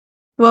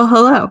Well,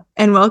 hello,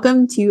 and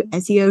welcome to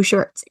SEO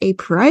Shorts, a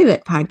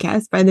private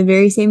podcast by the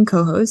very same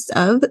co-hosts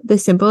of the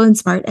Simple and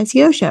Smart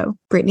SEO Show,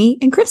 Brittany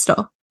and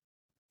Crystal.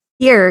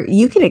 Here,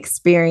 you can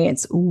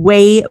experience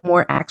way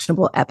more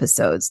actionable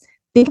episodes.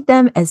 Think of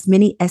them as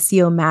mini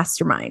SEO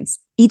masterminds.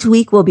 Each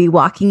week, we'll be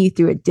walking you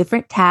through a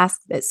different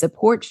task that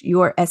supports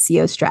your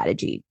SEO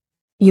strategy.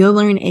 You'll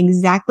learn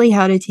exactly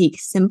how to take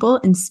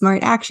simple and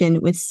smart action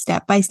with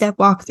step-by-step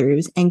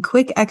walkthroughs and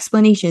quick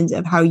explanations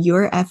of how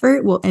your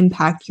effort will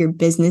impact your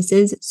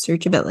business's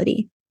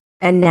searchability.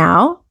 And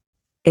now,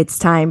 it's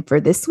time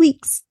for this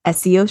week's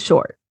SEO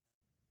Short.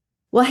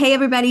 Well, hey,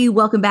 everybody.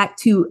 Welcome back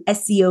to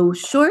SEO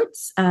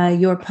Shorts,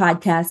 your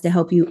podcast to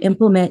help you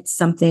implement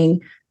something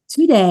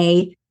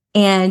today.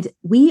 And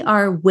we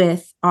are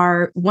with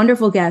our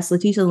wonderful guest,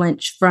 Latesha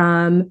Lynch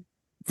from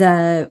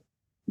the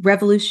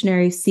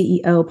Revolutionary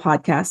CEO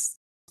podcast.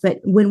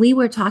 But when we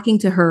were talking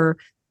to her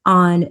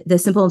on the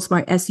Simple and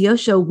Smart SEO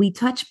show, we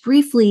touched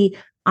briefly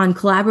on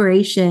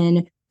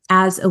collaboration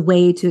as a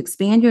way to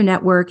expand your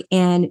network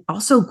and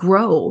also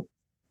grow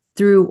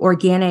through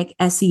organic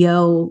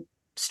SEO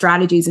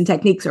strategies and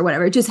techniques or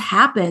whatever. It just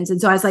happens. And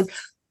so I was like,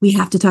 we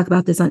have to talk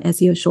about this on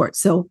SEO Shorts.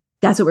 So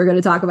that's what we're going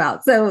to talk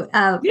about. So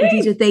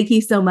Latesha, thank you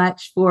so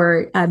much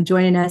for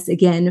joining us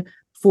again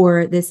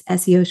for this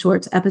SEO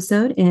Shorts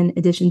episode, in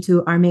addition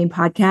to our main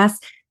podcast.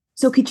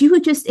 So could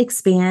you just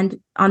expand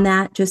on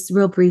that just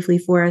real briefly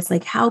for us,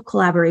 like how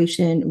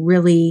collaboration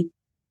really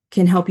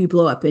can help you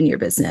blow up in your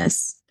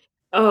business?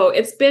 Oh,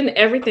 it's been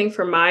everything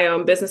for my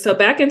own business. So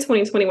back in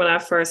 2020, when I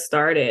first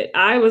started,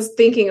 I was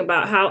thinking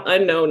about how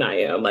unknown I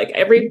am. Like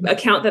every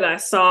account that I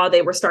saw,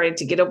 they were starting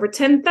to get over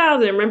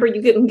 10,000. Remember,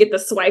 you couldn't get the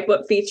swipe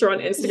up feature on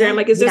Instagram.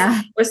 Like it's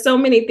just, there's so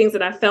many things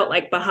that I felt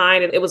like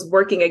behind and it was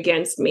working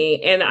against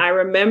me. And I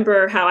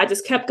remember how I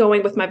just kept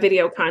going with my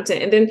video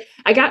content. And then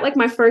I got like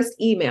my first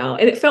email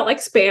and it felt like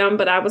spam,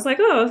 but I was like,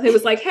 oh, it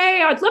was like,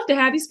 hey, I'd love to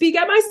have you speak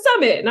at my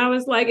summit. And I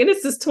was like, and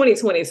this is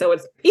 2020, so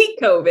it's peak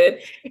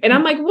COVID. And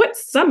I'm like, what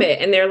summit?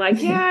 And they're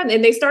like, yeah.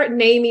 And they start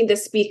naming the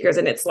speakers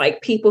and it's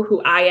like people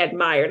who I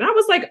admire. And I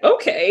was like,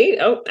 okay.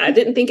 Oh, I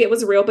didn't think it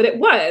was real, but it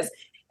was.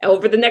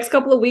 Over the next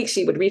couple of weeks,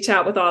 she would reach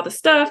out with all the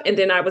stuff. And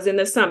then I was in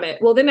the summit.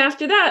 Well, then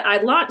after that, I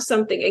launched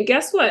something. And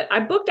guess what? I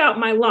booked out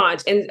my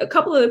launch. And a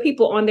couple of the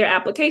people on their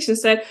application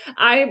said,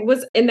 I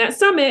was in that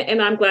summit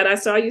and I'm glad I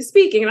saw you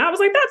speaking. And I was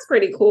like, that's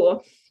pretty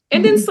cool.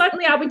 And then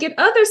suddenly I would get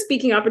other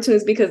speaking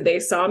opportunities because they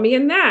saw me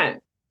in that.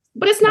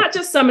 But it's not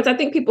just summits. I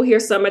think people hear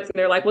summits and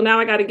they're like, well, now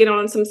I got to get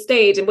on some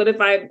stage. And what if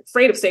I'm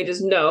afraid of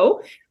stages?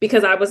 No,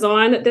 because I was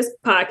on this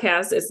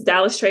podcast. It's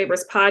Dallas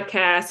Traver's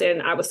podcast.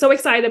 And I was so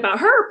excited about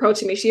her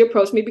approaching me. She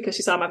approached me because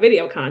she saw my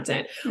video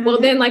content. Mm-hmm.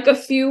 Well, then like a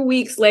few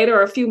weeks later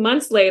or a few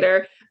months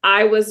later,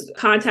 I was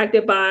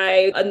contacted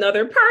by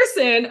another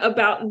person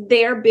about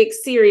their big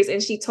series.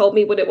 And she told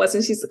me what it was.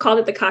 And she called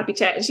it the Copy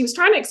Chat. And she was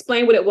trying to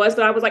explain what it was.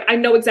 But I was like, I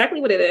know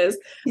exactly what it is.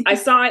 I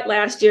saw it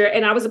last year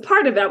and I was a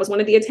part of it. I was one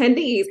of the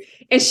attendees.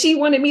 And she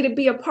wanted me to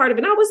be a part of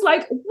it. And I was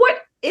like, what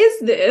is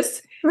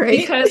this? Right.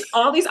 Because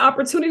all these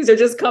opportunities are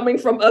just coming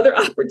from other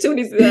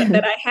opportunities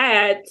that I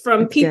had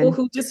from people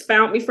who just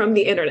found me from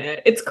the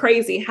internet. It's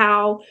crazy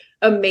how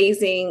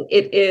amazing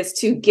it is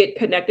to get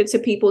connected to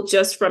people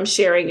just from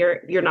sharing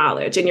your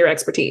knowledge and your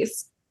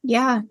expertise.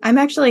 Yeah, I'm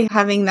actually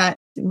having that,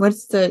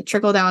 what's the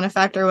trickle down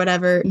effect or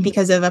whatever,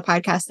 because of a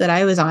podcast that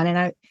I was on.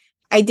 And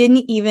I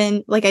didn't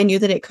even, like, I knew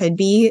that it could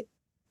be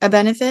a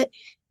benefit,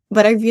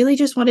 but I really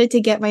just wanted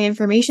to get my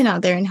information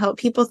out there and help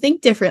people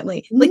think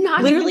differently. Like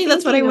literally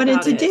that's what I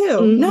wanted to do.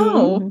 Mm-hmm.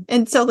 No.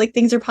 And so like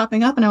things are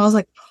popping up and I was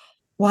like,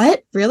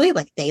 what? Really?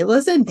 Like they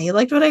listened, they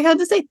liked what I had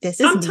to say.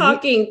 I'm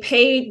talking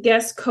paid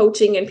guest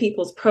coaching in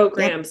people's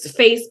programs,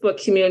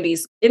 Facebook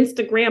communities,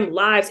 Instagram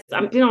lives.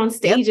 I've been on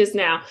stages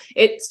now.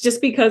 It's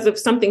just because of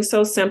something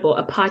so simple,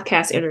 a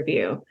podcast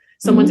interview.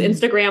 Someone's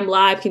Instagram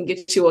live can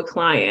get you a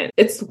client.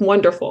 It's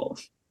wonderful.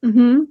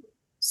 Mm-hmm.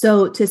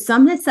 So to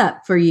sum this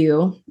up for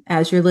you,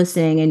 as you're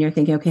listening and you're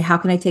thinking, okay, how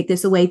can I take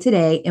this away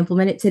today,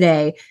 implement it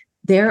today?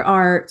 There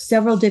are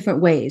several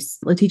different ways.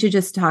 Latesha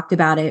just talked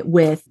about it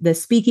with the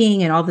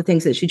speaking and all the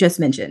things that she just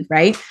mentioned,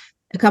 right?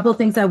 A couple of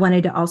things I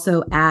wanted to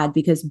also add,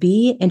 because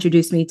B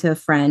introduced me to a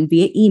friend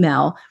via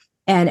email.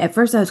 And at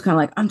first I was kind of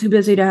like, I'm too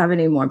busy to have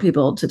any more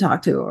people to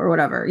talk to or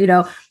whatever, you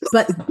know,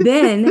 but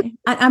then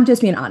I'm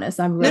just being honest.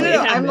 I'm really, no,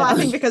 I'm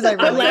laughing because I'm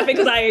laughing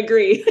because I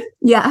agree.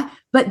 Yeah.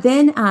 But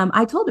then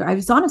I told her, I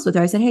was honest with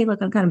her. I said, hey,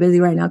 look, I'm kind of busy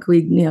right now.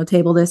 Can we,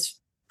 table this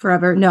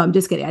forever? No, I'm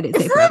just kidding. I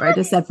didn't say forever. I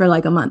just said for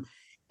like a month.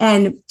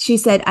 And she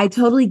said, I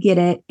totally get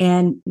it.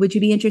 And would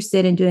you be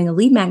interested in doing a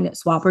lead magnet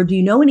swap? Or do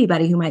you know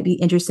anybody who might be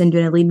interested in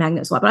doing a lead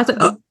magnet swap? And I was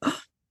like, oh,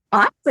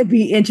 I would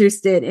be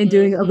interested in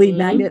doing a lead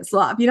magnet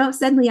swap.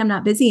 Suddenly I'm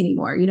not busy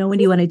anymore. When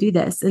do you want to do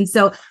this? And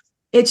so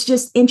it's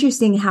just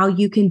interesting how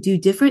you can do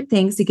different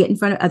things to get in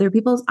front of other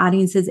people's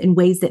audiences in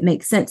ways that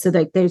make sense. So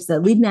like there's the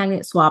lead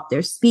magnet swap,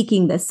 there's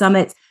speaking, the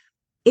summits.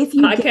 If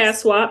you podcast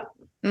swap.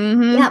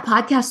 Yeah,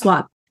 podcast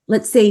swap.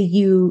 let's say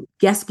you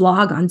guest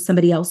blog on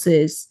somebody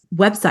else's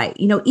website,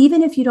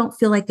 even if you don't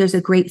feel like there's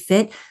a great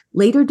fit,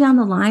 later down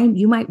the line,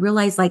 you might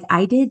realize, like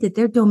I did, that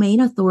their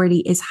domain authority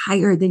is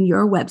higher than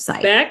your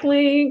website.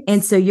 Backlink.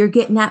 And so you're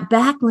getting that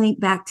backlink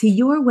back to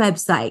your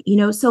website,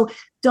 so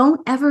don't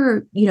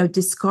ever,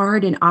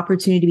 discard an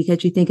opportunity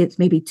because you think it's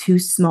maybe too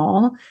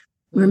small.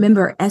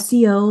 Remember,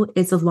 SEO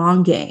is a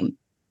long game.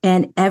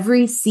 And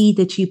every seed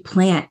that you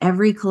plant,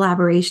 every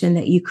collaboration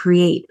that you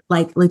create,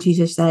 like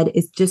Latesha said,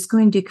 is just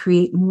going to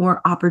create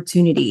more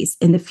opportunities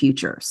in the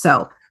future.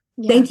 So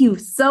thank you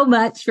so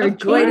much for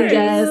joining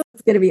us.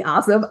 It's going to be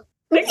awesome.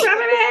 Thanks for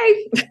having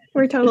me.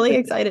 We're totally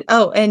excited.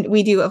 Oh, and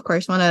we do, of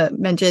course, want to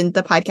mention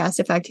the podcast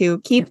effect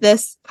to keep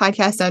this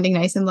podcast sounding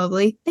nice and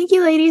lovely. Thank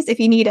you, ladies. If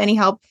you need any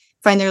help,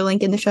 find their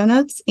link in the show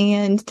notes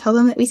and tell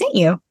them that we sent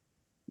you.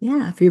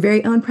 Yeah, for your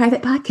very own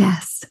private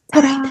podcast.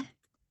 Ta-da!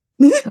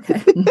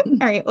 Okay.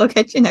 All right. We'll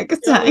catch you next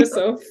time. You're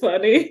so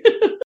funny.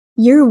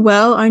 You're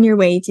well on your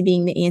way to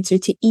being the answer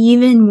to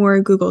even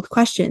more Googled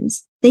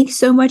questions. Thanks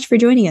so much for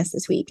joining us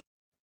this week.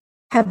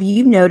 Have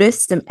you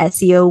noticed some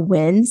SEO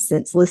wins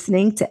since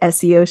listening to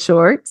SEO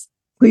Shorts?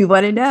 We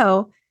want to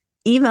know.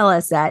 Email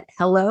us at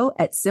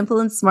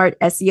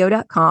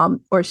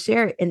hello@simpleandsmartseo.com or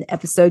share it in the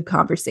episode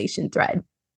conversation thread.